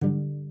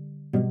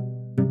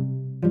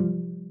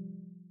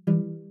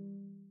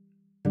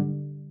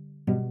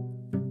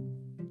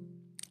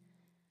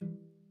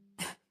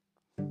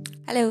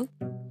Hello,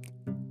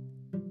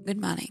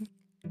 good morning.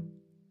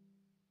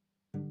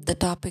 The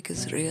topic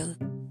is real.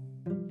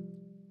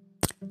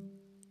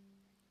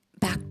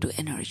 Back to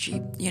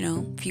energy.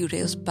 Few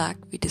days back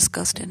we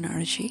discussed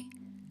energy,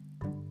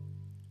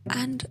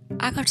 and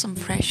I got some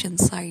fresh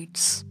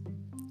insights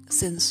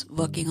since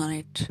working on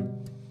it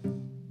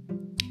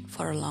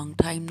for a long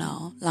time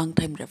now. Long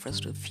time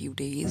refers to a few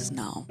days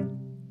now.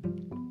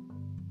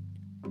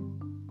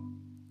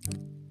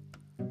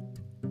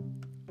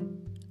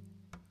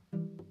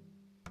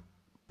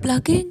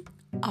 Plugging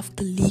of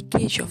the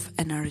leakage of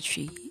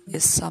energy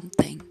is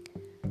something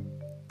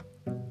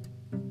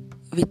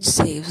which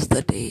saves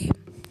the day,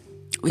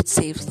 which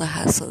saves the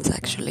hassles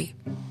actually.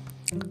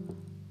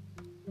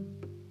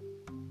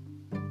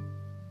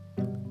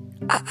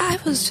 I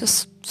was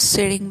just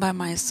sitting by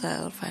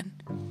myself and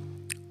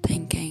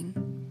thinking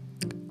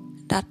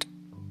that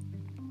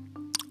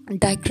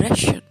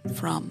digression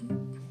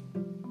from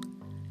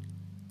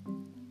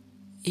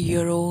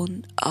your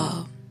own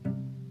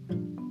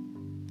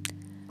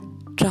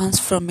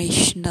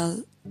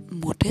transformational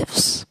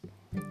motives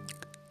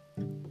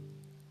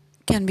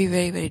can be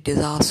very, very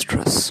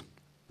disastrous.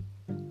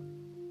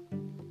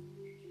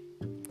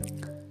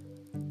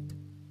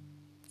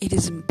 It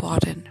is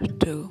important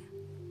to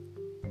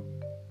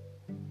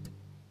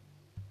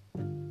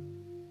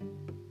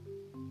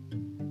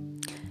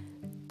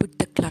put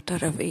the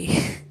clutter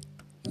away.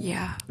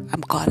 Yeah,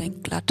 I'm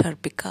calling clutter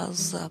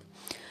because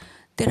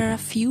there are a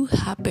few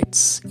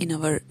habits in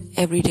our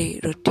everyday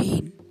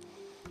routine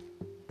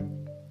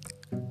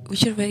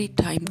which are very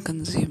time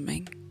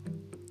consuming.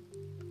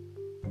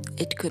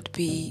 It could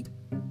be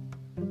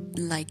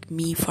like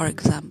me, for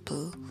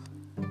example,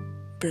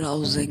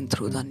 browsing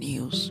through the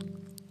news.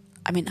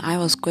 I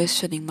was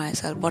questioning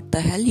myself, what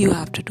the hell you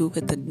have to do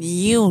with the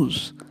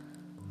news?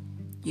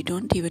 You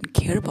don't even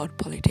care about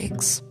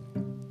politics.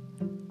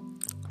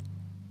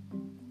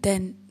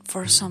 Then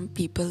for some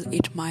people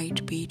it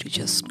might be to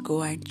just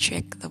go and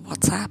check the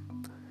WhatsApp.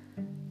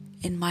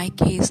 In my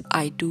case,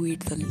 I do it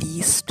the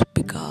least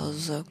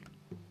because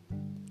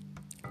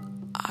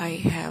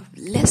I have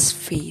less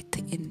faith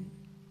in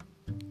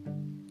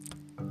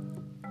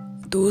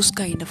those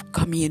kind of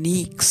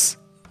communiques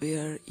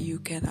where you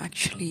can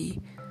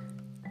actually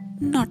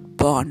not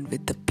bond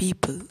with the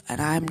people. And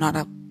I'm not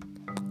a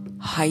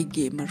high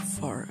gamer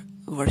for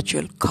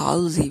virtual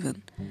calls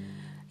even.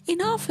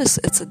 In office,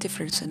 it's a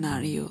different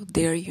scenario.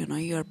 There,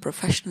 you are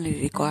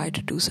professionally required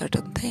to do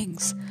certain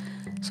things.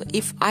 So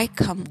if I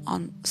come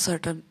on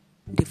certain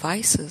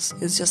devices,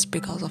 it's just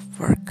because of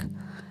work.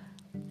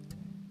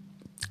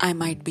 I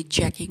might be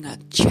checking a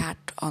chat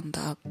on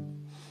the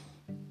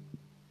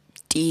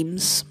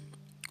Teams,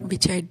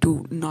 which I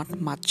do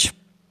not much.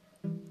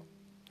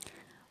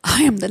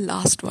 I am the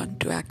last one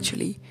to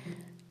actually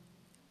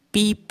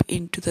peep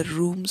into the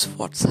rooms,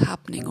 what's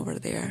happening over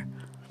there.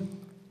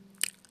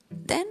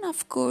 Then,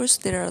 of course,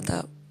 there are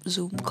the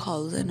Zoom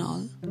calls and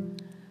all.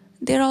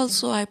 There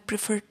also, I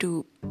prefer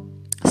to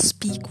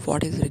speak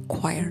what is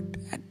required,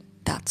 and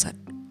that's it.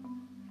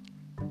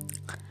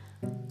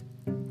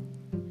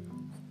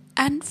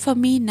 And for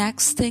me,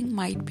 next thing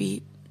might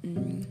be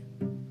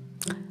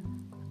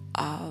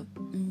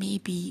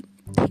maybe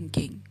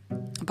thinking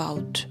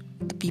about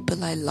the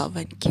people I love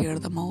and care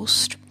the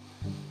most,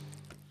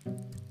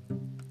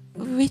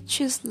 which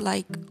is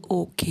like,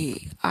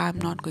 okay, I'm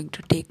not going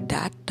to take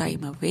that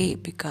time away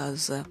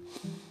because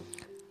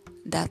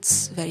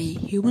that's very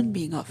human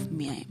being of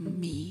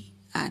me,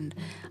 and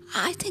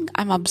I think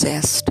I'm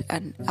obsessed,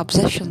 and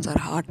obsessions are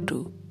hard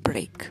to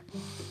break.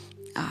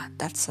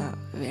 That's a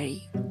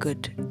very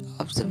good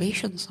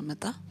observation,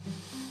 Samita.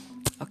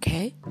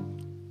 Okay.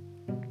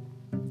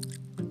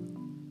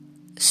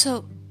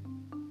 So,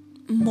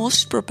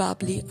 most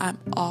probably I'm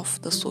off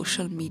the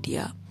social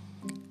media.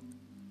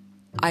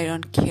 I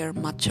don't care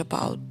much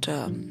about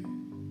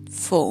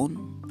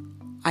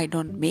phone. I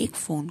don't make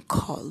phone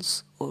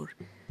calls or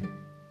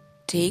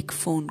take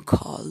phone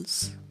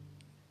calls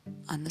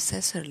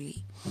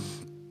unnecessarily.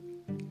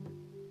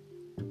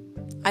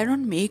 I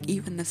don't make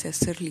even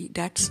necessarily.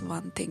 That's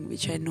one thing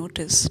which I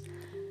noticed.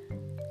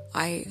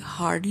 I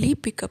hardly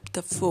pick up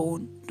the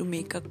phone to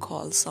make a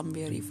call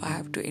somewhere if I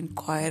have to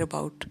inquire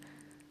about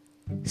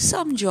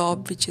some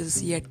job which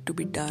is yet to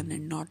be done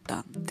and not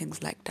done,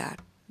 things like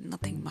that.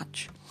 Nothing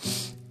much.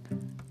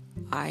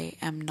 I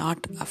am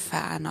not a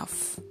fan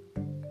of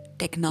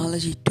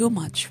technology too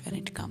much when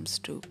it comes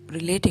to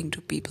relating to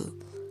people.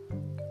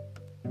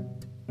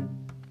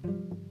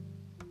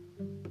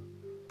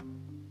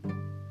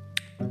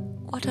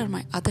 What are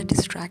my other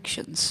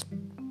distractions?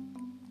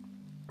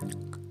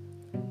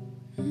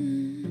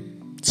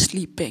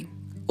 Sleeping.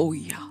 Oh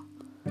yeah.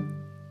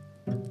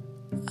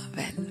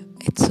 Well,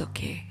 it's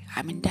okay.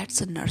 That's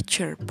a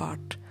nurture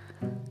part.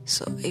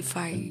 So if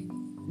I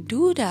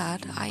do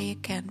that, I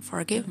can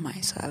forgive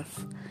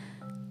myself.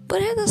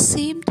 But at the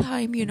same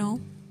time,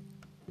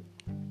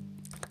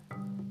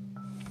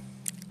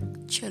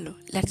 chalo,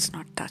 let's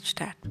not touch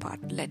that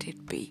part. Let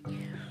it be.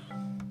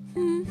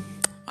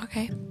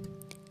 Okay.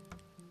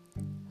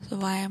 So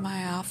why am I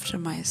after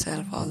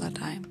myself all the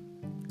time?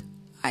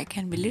 I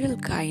can be a little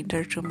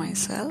kinder to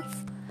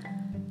myself.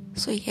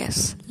 So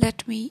yes,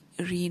 let me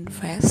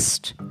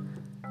reinvest,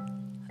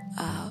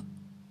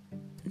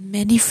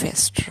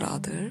 manifest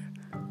rather,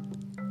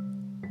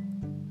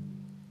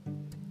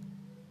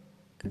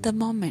 the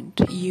moment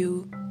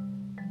you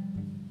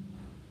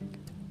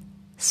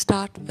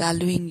start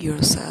valuing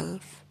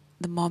yourself,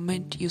 the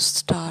moment you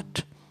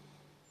start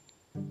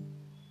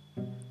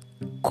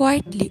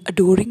quietly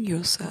adoring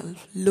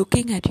yourself,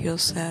 looking at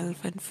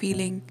yourself and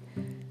feeling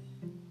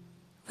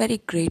very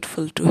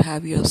grateful to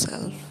have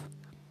yourself,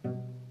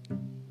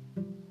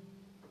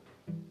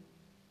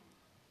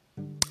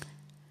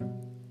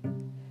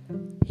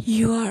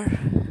 you are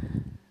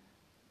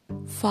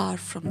far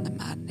from the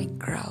maddening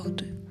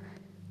crowd.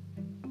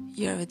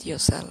 You're with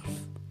yourself.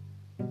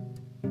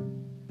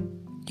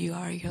 You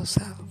are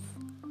yourself.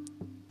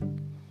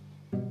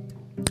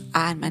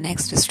 And my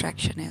next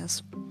distraction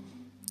is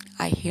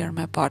I hear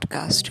my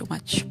podcast too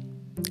much.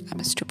 I'm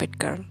a stupid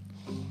girl.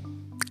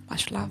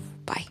 Much love.